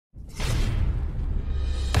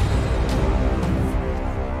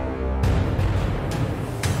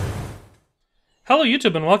Hello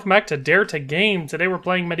YouTube and welcome back to Dare to Game. Today we're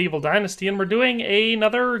playing Medieval Dynasty and we're doing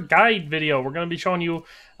another guide video. We're going to be showing you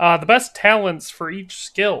the best talents for each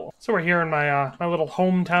skill. So we're here in my my little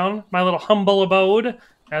hometown, my little humble abode,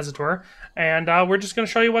 as it were, and we're just going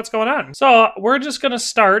to show you what's going on. So we're just going to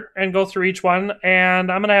start and go through each one,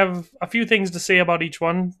 and I'm going to have a few things to say about each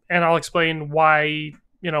one, and I'll explain why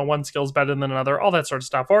one skill's better than another, all that sort of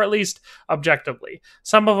stuff, or at least objectively.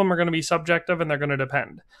 Some of them are going to be subjective and they're going to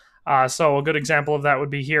depend. So a good example of that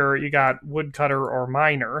would be here. You got woodcutter or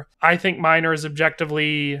miner. I think miner is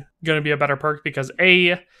objectively going to be a better perk because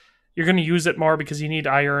A, you're going to use it more because you need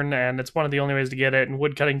iron and it's one of the only ways to get it. And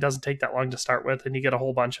woodcutting doesn't take that long to start with and you get a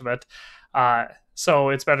whole bunch of it. So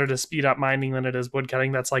it's better to speed up mining than it is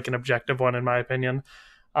woodcutting. That's like an objective one in my opinion.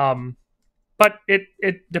 But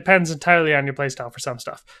it depends entirely on your playstyle for some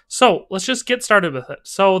stuff. So let's just get started with it.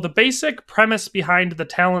 So the basic premise behind the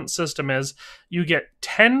talent system is you get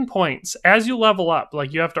 10 points as you level up.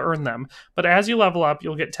 Like, you have to earn them. But as you level up,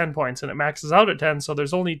 you'll get 10 points. And it maxes out at 10, so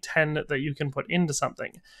there's only 10 that you can put into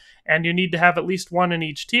something. And you need to have at least one in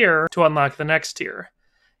each tier to unlock the next tier.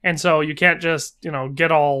 And so you can't just,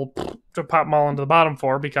 get all to pop them all into the bottom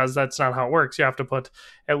four, because that's not how it works. You have to put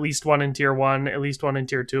at least one in tier 1, at least one in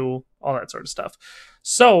tier 2, all that sort of stuff.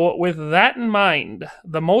 So with that in mind,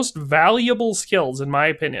 the most valuable skills, in my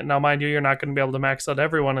opinion, now mind you, you're not going to be able to max out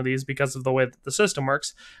every one of these because of the way that the system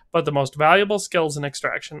works, but the most valuable skills in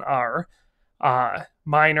extraction are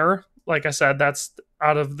miner. Like I said, that's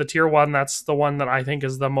out of the tier 1, that's the one that I think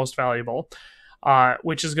is the most valuable.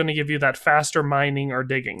 Which is going to give you that faster mining or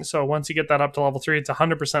digging. So once you get that up to level 3, it's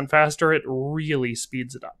 100% faster. It really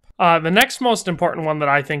speeds it up. The next most important one that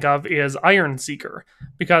I think of is Iron Seeker,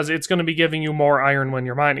 because it's going to be giving you more iron when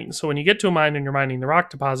you're mining. So when you get to a mine and you're mining the rock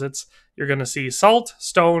deposits, you're going to see salt,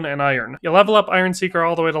 stone, and iron. You level up Iron Seeker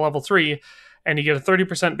all the way to level 3, and you get a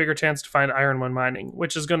 30% bigger chance to find iron when mining,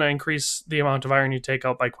 which is going to increase the amount of iron you take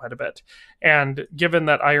out by quite a bit. And given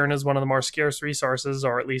that iron is one of the more scarce resources,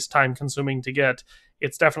 or at least time-consuming to get,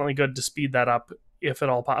 it's definitely good to speed that up if at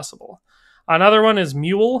all possible. Another one is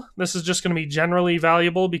Mule. This is just going to be generally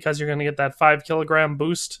valuable because you're going to get that 5 kilogram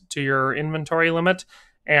boost to your inventory limit.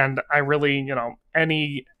 And I really,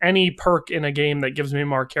 any perk in a game that gives me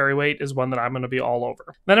more carry weight is one that I'm going to be all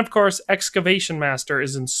over. Then, of course, Excavation Master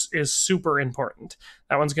is super important.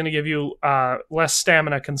 That one's going to give you less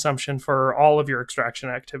stamina consumption for all of your extraction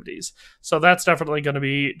activities. So that's definitely going to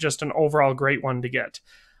be just an overall great one to get.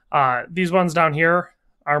 These ones down here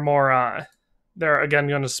are more... they're, again,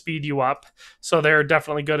 going to speed you up. So they're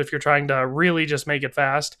definitely good if you're trying to really just make it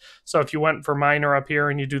fast. So if you went for miner up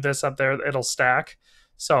here and you do this up there, it'll stack.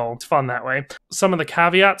 So it's fun that way. Some of the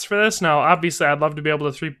caveats for this. Now, obviously, I'd love to be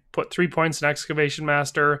able to put 3 points in Excavation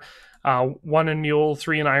Master, 1 in Mule,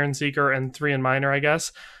 3 in Iron Seeker, and 3 in Miner, I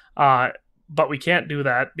guess. But we can't do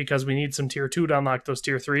that because we need some tier 2 to unlock those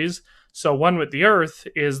tier 3s. So 1 with the Earth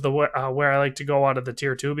is the where I like to go out of the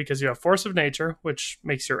tier 2, because you have Force of Nature, which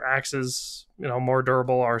makes your axes more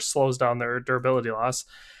durable or slows down their durability loss.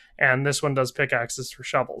 And this one does pickaxes for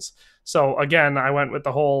shovels. So again, I went with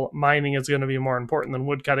the whole mining is going to be more important than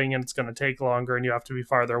woodcutting, and it's going to take longer and you have to be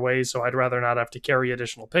farther away. So I'd rather not have to carry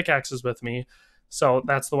additional pickaxes with me. So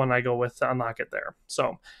that's the one I go with to unlock it there.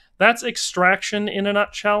 So that's extraction in a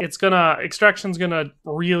nutshell. Extraction's gonna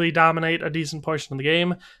really dominate a decent portion of the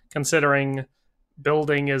game, considering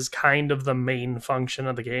building is kind of the main function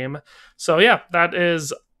of the game. So yeah, that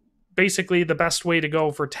is basically the best way to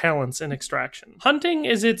go for talents in extraction. Hunting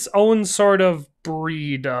is its own sort of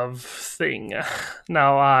breed of thing.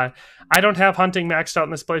 Now, I don't have hunting maxed out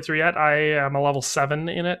in this playthrough yet. I am a level 7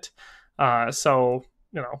 in it. So,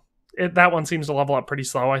 that one seems to level up pretty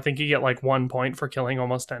slow. I think you get like 1 point for killing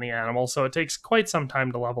almost any animal, so it takes quite some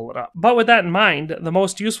time to level it up. But with that in mind, the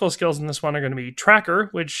most useful skills in this one are going to be Tracker,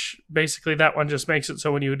 which basically that one just makes it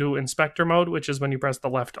so when you do Inspector mode, which is when you press the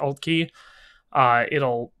left Alt key,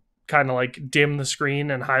 it'll kind of like dim the screen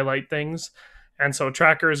and highlight things. And so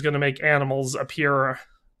Tracker is going to make animals appear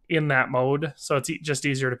in that mode, so it's just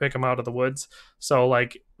easier to pick them out of the woods. So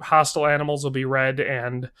like hostile animals will be red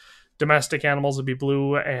and domestic animals would be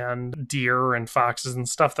blue, and deer and foxes and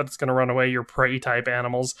stuff that's going to run away, your prey type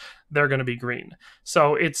animals, they're going to be green.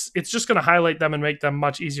 So it's just going to highlight them and make them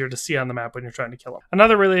much easier to see on the map when you're trying to kill them.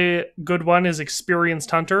 Another really good one is Experienced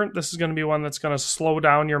Hunter. This is going to be one that's going to slow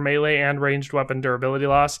down your melee and ranged weapon durability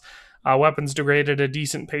loss. Weapons degrade at a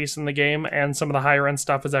decent pace in the game, and some of the higher end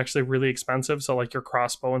stuff is actually really expensive, so like your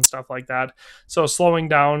crossbow and stuff like that. So slowing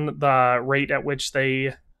down the rate at which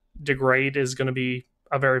they degrade is going to be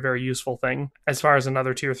a very, very useful thing. As far as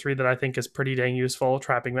another tier 3 that I think is pretty dang useful,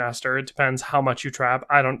 Trapping Master. It depends how much you trap.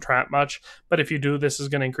 I don't trap much, but if you do, this is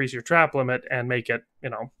going to increase your trap limit and make it,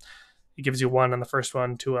 it gives you 1 on the first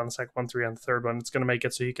one, 2 on the second one, 3 on the third one. It's going to make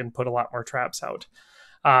it so you can put a lot more traps out.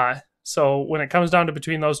 So when it comes down to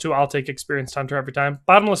between those two, I'll take Experienced Hunter every time.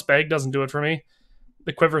 Bottomless Bag doesn't do it for me.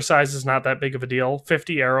 The quiver size is not that big of a deal.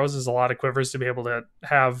 50 arrows is a lot of quivers to be able to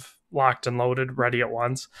have locked and loaded ready at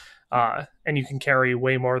once. And you can carry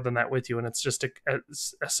way more than that with you. And it's just a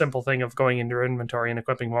simple thing of going into your inventory and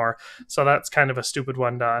equipping more. So that's kind of a stupid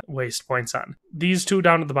one to waste points on. These two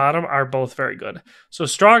down at the bottom are both very good. So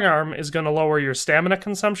Strong Arm is going to lower your stamina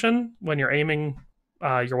consumption when you're aiming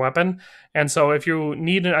your weapon. And so if you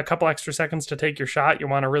need a couple extra seconds to take your shot, you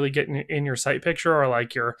want to really get in your sight picture, or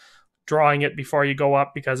like you're drawing it before you go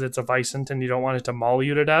up because it's a Vicent and you don't want it to maul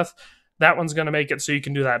you to death, that one's going to make it so you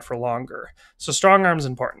can do that for longer. So Strong Arm's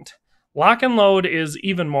important. Lock and Load is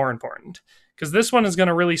even more important because this one is going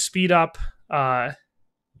to really speed up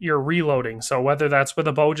your reloading. So whether that's with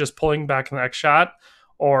a bow just pulling back the next shot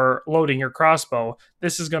or loading your crossbow,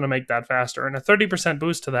 this is going to make that faster. And a 30%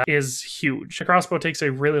 boost to that is huge. The crossbow takes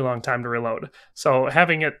a really long time to reload. So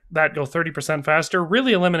having that go 30% faster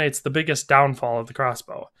really eliminates the biggest downfall of the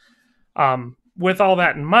crossbow. With all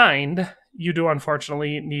that in mind, you do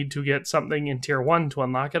unfortunately need to get something in tier 1 to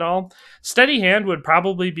unlock it all. Steady Hand would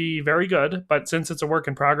probably be very good, but since it's a work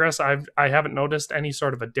in progress, I haven't noticed any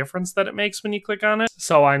sort of a difference that it makes when you click on it.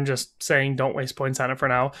 So I'm just saying don't waste points on it for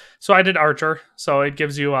now. So I did Archer, so it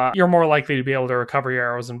gives you, you're more likely to be able to recover your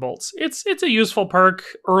arrows and bolts. It's a useful perk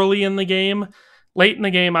early in the game. Late in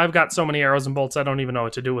the game, I've got so many arrows and bolts, I don't even know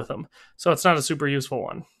what to do with them. So it's not a super useful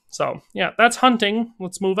one. So, yeah, that's hunting.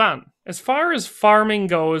 Let's move on. As far as farming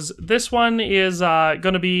goes, this one is going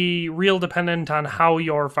to be real dependent on how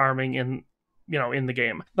you're farming in the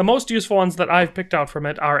game. The most useful ones that I've picked out from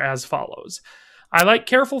it are as follows. I like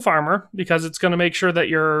Careful Farmer because it's going to make sure that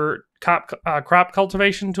your crop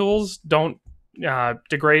cultivation tools don't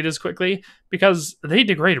degrade as quickly, because they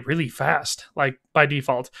degrade really fast, like by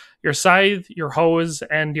default. Your scythe, your hose,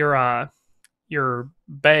 and your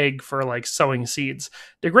bag for like sowing seeds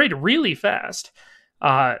degrade really fast.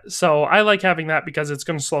 So I like having that because it's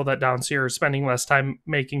going to slow that down, so you're spending less time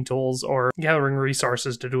making tools or gathering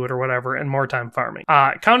resources to do it or whatever, and more time farming.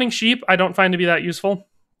 Counting sheep I don't find to be that useful,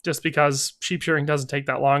 just because sheep shearing doesn't take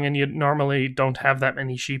that long and you normally don't have that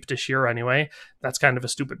many sheep to shear anyway. That's kind of a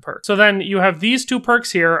stupid perk. So then you have these two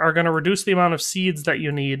perks here are going to reduce the amount of seeds that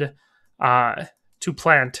you need to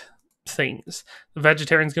plant things. The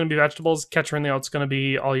vegetarian's going to be vegetables, Catcher in the Oat's going to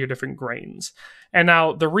be all your different grains. And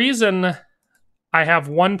now the reason I have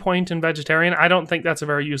 1 point in vegetarian, I don't think that's a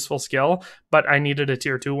very useful skill, but I needed a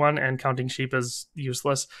tier 2 one, and counting sheep is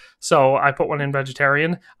useless. So I put one in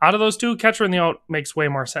vegetarian. Out of those two, Catcher in the Oat makes way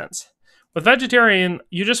more sense. With vegetarian,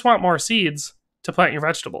 you just want more seeds to plant your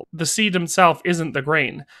vegetable. The seed itself isn't the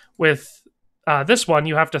grain. With this one,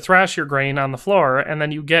 you have to thrash your grain on the floor, and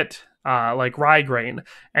then you get like rye grain,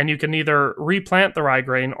 and you can either replant the rye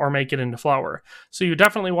grain or make it into flour. So you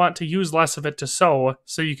definitely want to use less of it to sow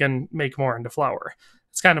so you can make more into flour.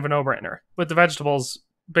 It's kind of a no-brainer. With the vegetables,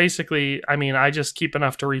 basically, I mean, I just keep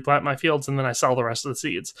enough to replant my fields and then I sell the rest of the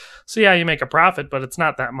seeds. So yeah, you make a profit, but it's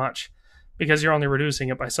not that much because you're only reducing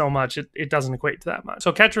it by so much. It doesn't equate to that much.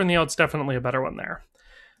 So Catcher in the Oat's definitely a better one there.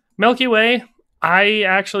 Milky Way, I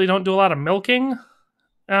actually don't do a lot of milking.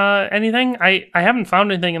 Anything. I haven't found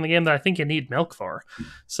anything in the game that I think you need milk for.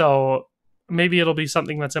 So maybe it'll be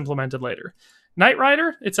something that's implemented later. Knight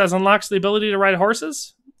Rider, it says unlocks the ability to ride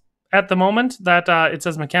horses. At the moment, that it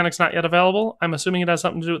says mechanics not yet available. I'm assuming it has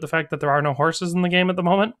something to do with the fact that there are no horses in the game at the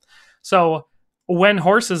moment. So when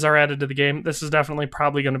horses are added to the game, this is definitely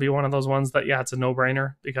probably going to be one of those ones that, yeah, it's a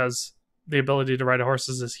no-brainer because the ability to ride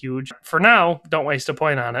horses is huge. For now, don't waste a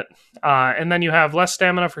point on it. And then you have less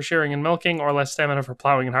stamina for shearing and milking or less stamina for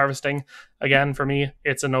plowing and harvesting. Again, for me,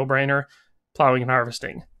 it's a no-brainer. Plowing and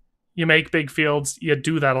harvesting. You make big fields, you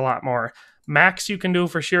do that a lot more. Max you can do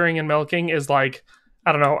for shearing and milking is like,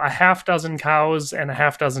 I don't know, a half dozen cows and a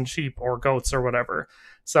half dozen sheep or goats or whatever.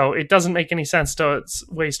 So it doesn't make any sense to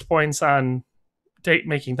waste points on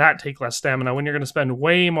making that take less stamina when you're going to spend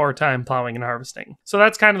way more time plowing and harvesting. So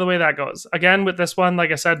that's kind of the way that goes. Again, with this one,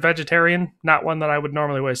 like I said, vegetarian, not one that I would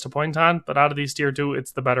normally waste a point on, but out of these tier 2,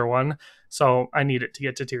 it's the better one. So I need it to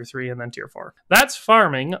get to tier 3 and then tier 4. That's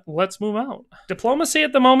farming. Let's move on. Diplomacy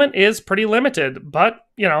at the moment is pretty limited, but,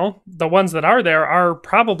 you know, the ones that are there are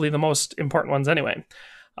probably the most important ones anyway.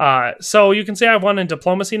 So you can say I have one in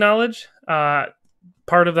diplomacy knowledge.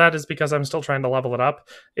 Part of that is because I'm still trying to level it up.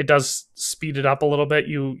 It does speed it up a little bit.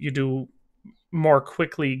 You do more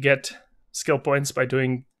quickly get skill points by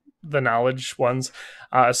doing the knowledge ones.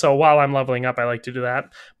 So while I'm leveling up, I like to do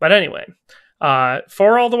that. But anyway,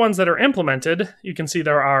 for all the ones that are implemented, you can see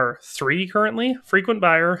there are 3 currently: frequent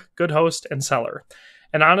buyer, good host, and seller.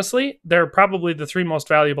 And honestly, they're probably the 3 most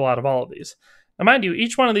valuable out of all of these. Now, mind you,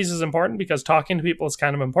 each one of these is important because talking to people is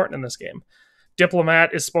kind of important in this game.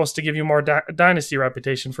 Diplomat is supposed to give you more dynasty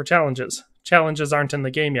reputation for challenges. Challenges aren't in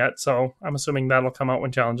the game yet, so I'm assuming that'll come out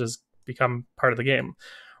when challenges become part of the game.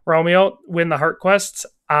 Romeo, win the heart quests,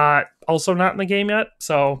 also not in the game yet,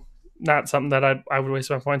 so not something that I would waste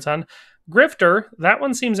my points on. Grifter, that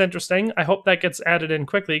one seems interesting. I hope that gets added in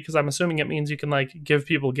quickly because I'm assuming it means you can like give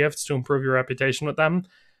people gifts to improve your reputation with them.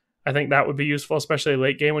 I think that would be useful, especially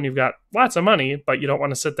late game when you've got lots of money, but you don't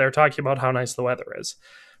want to sit there talking about how nice the weather is.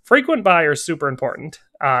 Frequent buyer is super important.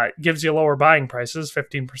 Gives you lower buying prices,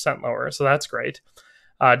 15% lower, so that's great.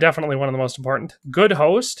 Definitely one of the most important. Good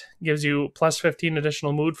host gives you plus 15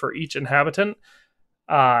 additional mood for each inhabitant.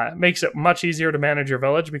 Makes it much easier to manage your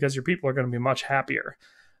village because your people are going to be much happier.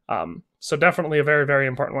 So definitely a very, very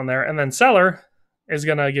important one there. And then seller is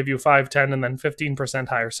going to give you 5, 10, and then 15%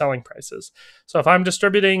 higher selling prices. So if I'm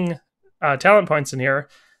distributing talent points in here,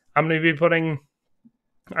 I'm going to be putting,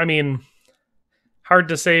 hard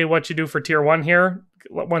to say what you do for tier 1 here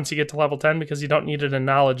once you get to level 10 because you don't need it in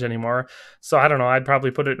knowledge anymore. So I don't know, I'd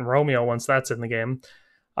probably put it in Romeo once that's in the game.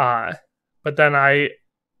 But then I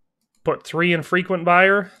put 3 in frequent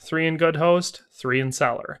buyer, 3 in good host, 3 in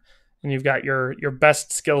seller. And you've got your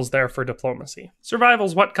best skills there for diplomacy.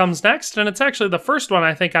 Survival's what comes next, and it's actually the first one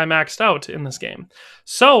I think I maxed out in this game.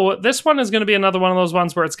 So this one is going to be another one of those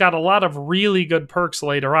ones where it's got a lot of really good perks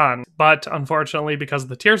later on, but unfortunately, because of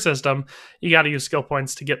the tier system, you got to use skill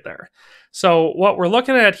points to get there. So what we're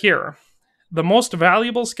looking at here, the most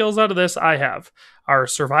valuable skills out of this I have are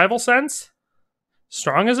Survival Sense,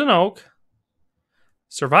 Strong as an Oak,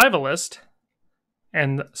 Survivalist,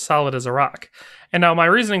 and Solid as a Rock. And now my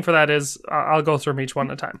reasoning for that is, I'll go through them each one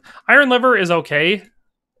at a time. Iron Liver is okay,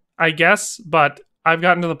 I guess, but I've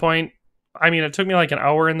gotten to the point, it took me like an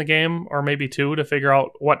hour in the game, or maybe 2, to figure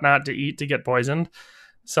out what not to eat to get poisoned.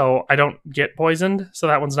 So I don't get poisoned, so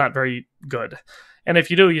that one's not very good. And if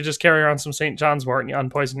you do, you just carry around some St. John's wort and you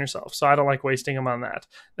unpoison yourself. So I don't like wasting them on that.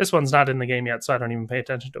 This one's not in the game yet, so I don't even pay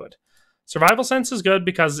attention to it. Survival Sense is good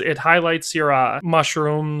because it highlights your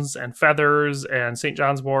mushrooms and feathers and St.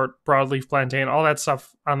 John's wort, broadleaf plantain, all that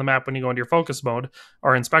stuff on the map when you go into your focus mode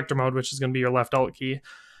or inspector mode, which is going to be your left alt key.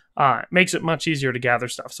 Makes it much easier to gather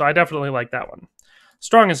stuff. So I definitely like that one.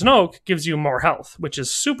 Strong as an Oak gives you more health, which is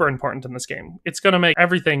super important in this game. It's going to make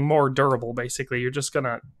everything more durable, basically. You're just going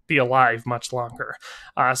to be alive much longer.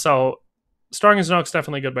 So Strong as an Oak's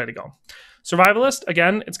definitely a good way to go. Survivalist,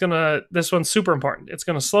 again, this one's super important. It's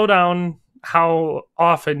going to slow down how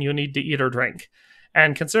often you need to eat or drink.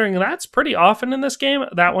 And considering that's pretty often in this game,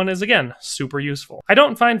 that one is, again, super useful. I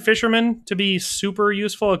don't find fishermen to be super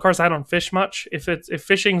useful. Of course, I don't fish much. If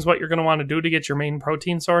fishing is what you're going to want to do to get your main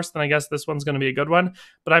protein source, then I guess this one's going to be a good one.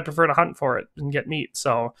 But I prefer to hunt for it and get meat,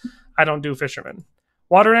 so I don't do fishermen.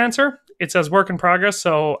 Water Dancer, it says work in progress,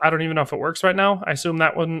 so I don't even know if it works right now. I assume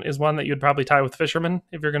that one is one that you'd probably tie with fishermen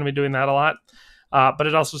if you're going to be doing that a lot. But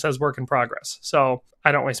it also says work in progress, so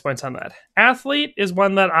I don't waste points on that. Athlete is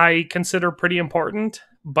one that I consider pretty important,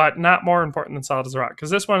 but not more important than Solid as a Rock, because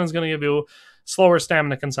this one is going to give you slower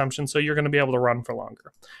stamina consumption, so you're going to be able to run for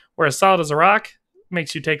longer. Whereas Solid as a Rock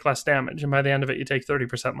makes you take less damage, and by the end of it, you take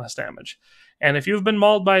 30% less damage. And if you've been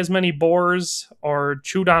mauled by as many boars, or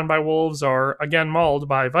chewed on by wolves, or, again, mauled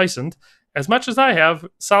by Vicent, as much as I have,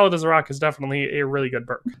 Solid as a Rock is definitely a really good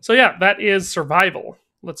perk. So yeah, that is Survival.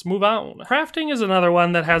 Let's move on. Crafting is another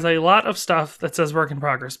one that has a lot of stuff that says work in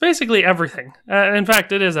progress. Basically everything. In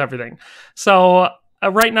fact, it is everything. So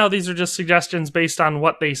right now, these are just suggestions based on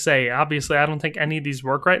what they say. Obviously, I don't think any of these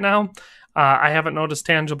work right now. I haven't noticed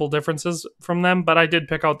tangible differences from them, but I did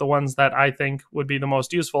pick out the ones that I think would be the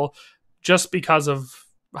most useful just because of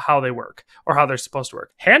how they work or how they're supposed to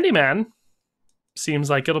work. Handyman seems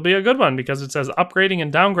like it'll be a good one because it says upgrading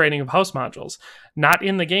and downgrading of house modules. Not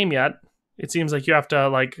in the game yet. It seems like you have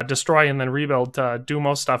to destroy and then rebuild to do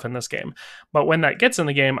most stuff in this game. But when that gets in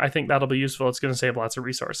the game, I think that'll be useful. It's going to save lots of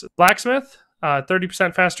resources. Blacksmith,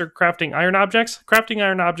 30% faster crafting iron objects. Crafting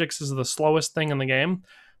iron objects is the slowest thing in the game.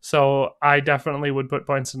 So I definitely would put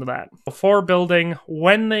points into that. Before building,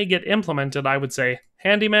 when they get implemented, I would say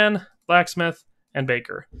Handyman, Blacksmith, and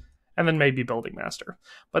Baker. And then maybe Building Master.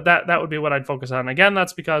 But that would be what I'd focus on. Again,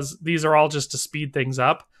 that's because these are all just to speed things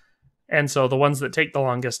up. And so the ones that take the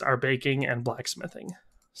longest are baking and blacksmithing.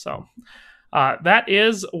 So that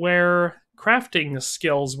is where crafting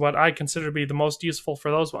skills, what I consider to be the most useful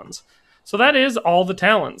for those ones. So that is all the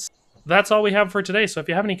talents. that's all we have for today. So if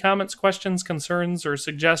you have any comments, questions, concerns, or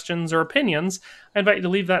suggestions, or opinions, I invite you to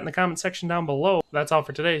leave that in the comment section down below. That's all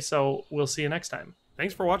for today, so we'll see you next time.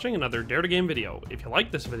 Thanks for watching another Dare to Game video. If you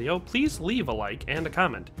like this video, please leave a like and a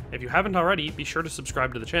comment. If you haven't already, be sure to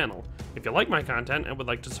subscribe to the channel. If you like my content and would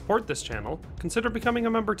like to support this channel, consider becoming a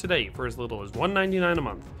member today for as little as $1.99 a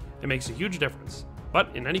month. It makes a huge difference. But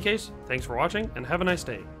in any case, thanks for watching and have a nice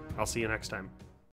day. I'll see you next time.